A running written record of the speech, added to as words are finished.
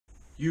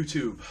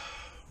YouTube,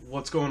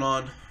 what's going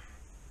on?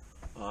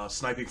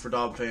 Sniping for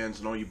Dom fans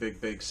and all you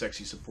big,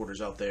 sexy supporters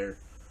out there.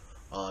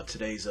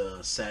 Today's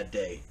a sad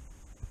day.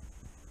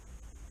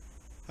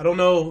 I don't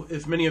know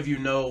if many of you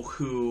know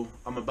who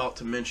I'm about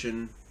to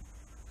mention,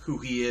 who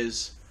he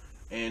is,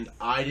 and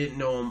I didn't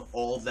know him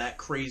all that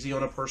crazy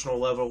on a personal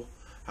level.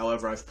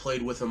 However, I've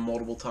played with him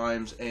multiple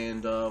times,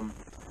 and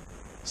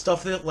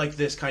stuff like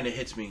this kind of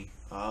hits me.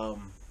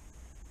 I'm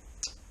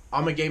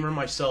a gamer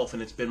myself,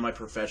 and it's been my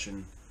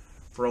profession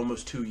for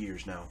almost 2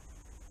 years now.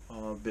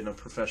 I've been a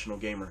professional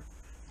gamer.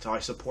 That's how I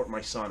support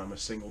my son. I'm a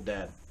single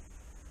dad.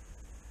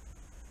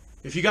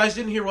 If you guys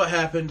didn't hear what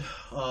happened,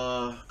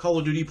 Call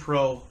of Duty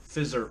Pro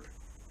Phizzurp,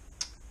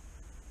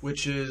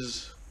 which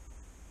is,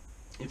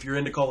 if you're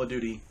into Call of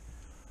Duty,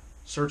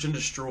 search and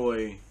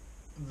destroy,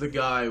 the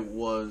guy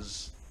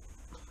was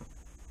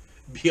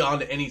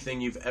beyond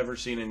anything you've ever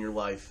seen in your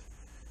life.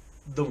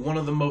 One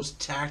of the most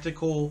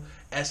tactical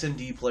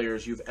S&D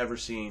players you've ever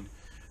seen.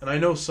 And I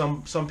know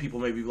some people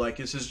may be like,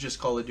 this is just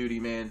Call of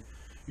Duty, man.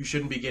 You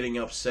shouldn't be getting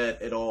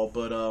upset at all.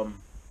 But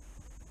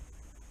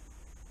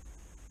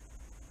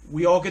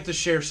we all get to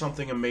share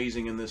something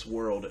amazing in this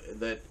world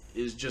that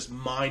is just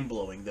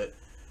mind-blowing.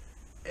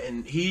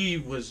 And he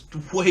was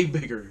way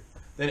bigger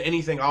than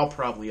anything I'll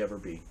probably ever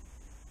be.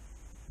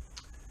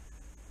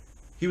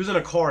 He was in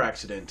a car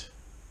accident,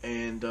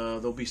 and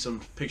there'll be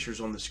some pictures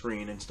on the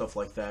screen and stuff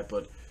like that.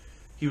 But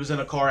he was in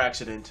a car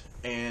accident,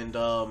 and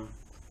the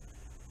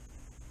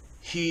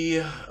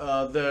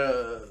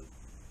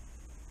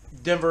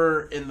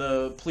Denver in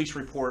the police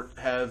report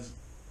have,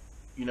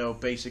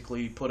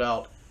 basically put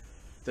out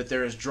that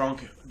there is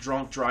drunk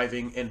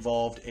driving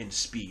involved in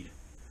speed.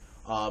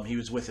 He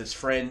was with his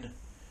friend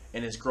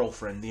and his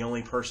girlfriend. The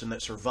only person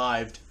that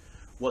survived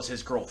was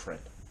his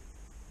girlfriend.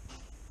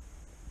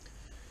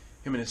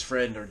 Him and his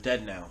friend are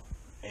dead now,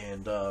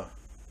 and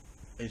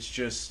it's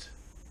just,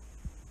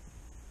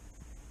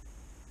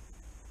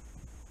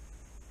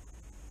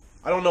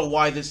 I don't know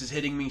why this is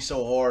hitting me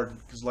so hard,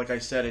 because like I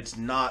said, it's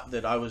not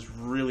that I was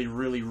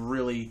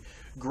really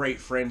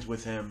great friends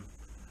with him,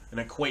 an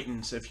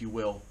acquaintance, if you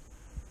will.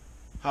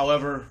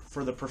 However,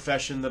 for the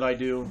profession that I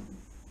do,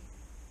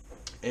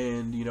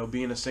 and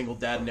being a single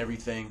dad and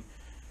everything,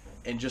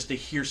 and just to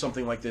hear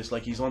something like this,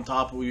 like he's on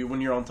top of you,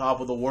 when you're on top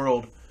of the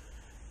world,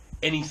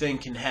 anything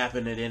can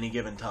happen at any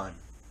given time.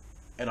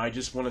 And I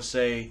just want to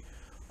say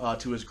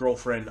to his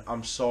girlfriend,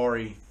 I'm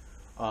sorry.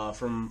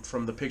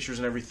 From the pictures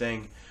and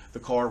everything, the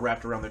car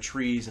wrapped around the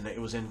trees and it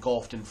was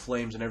engulfed in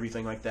flames and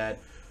everything like that.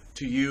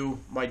 To you,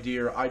 my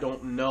dear, I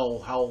don't know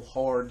how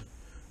hard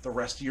the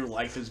rest of your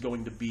life is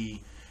going to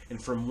be,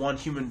 and from one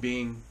human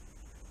being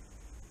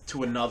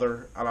to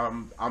another,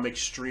 and I'm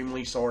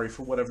extremely sorry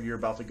for whatever you're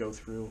about to go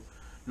through,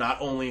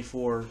 not only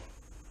for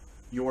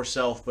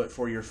yourself but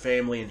for your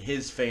family and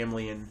his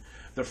family and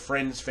the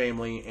friend's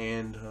family,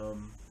 and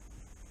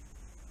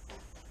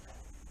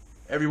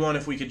everyone,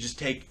 if we could just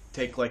take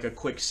like a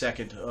quick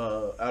second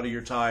out of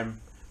your time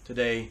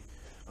today,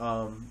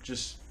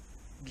 just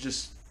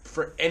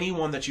for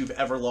anyone that you've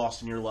ever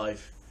lost in your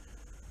life.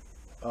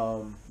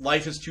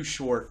 Life is too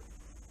short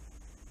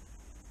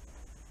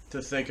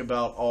to think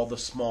about all the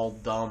small,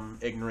 dumb,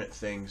 ignorant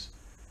things.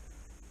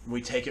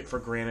 We take it for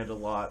granted a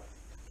lot.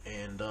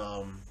 And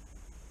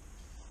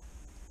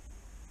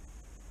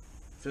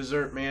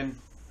Phizzurp, man,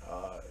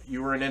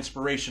 you were an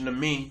inspiration to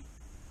me.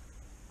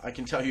 I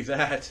can tell you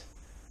that.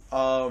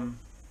 But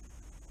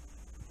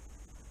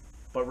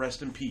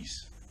rest in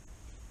peace.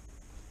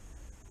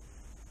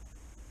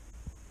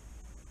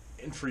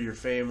 And for your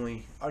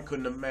family, I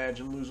couldn't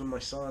imagine losing my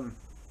son.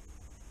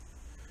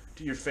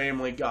 To your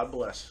family, God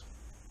bless.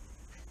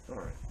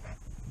 Alright.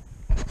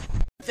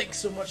 Thanks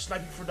so much,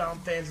 Sniping for Dom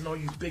fans and all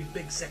you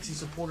big, sexy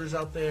supporters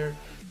out there.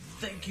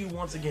 Thank you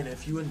once again.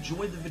 If you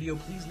enjoyed the video,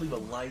 please leave a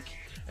like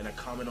and a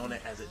comment on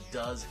it, as it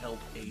does help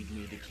aid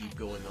me to keep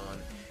going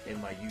on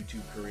in my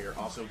YouTube career.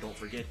 Also, don't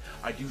forget,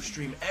 I do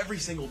stream every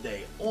single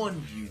day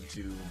on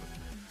YouTube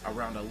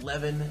around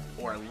 11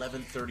 or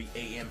 11:30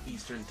 a.m.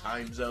 Eastern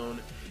Time Zone.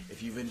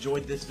 If you've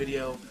enjoyed this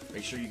video,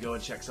 make sure you go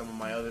and check some of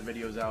my other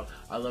videos out.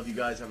 I love you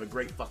guys. Have a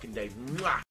great fucking day. Mwah!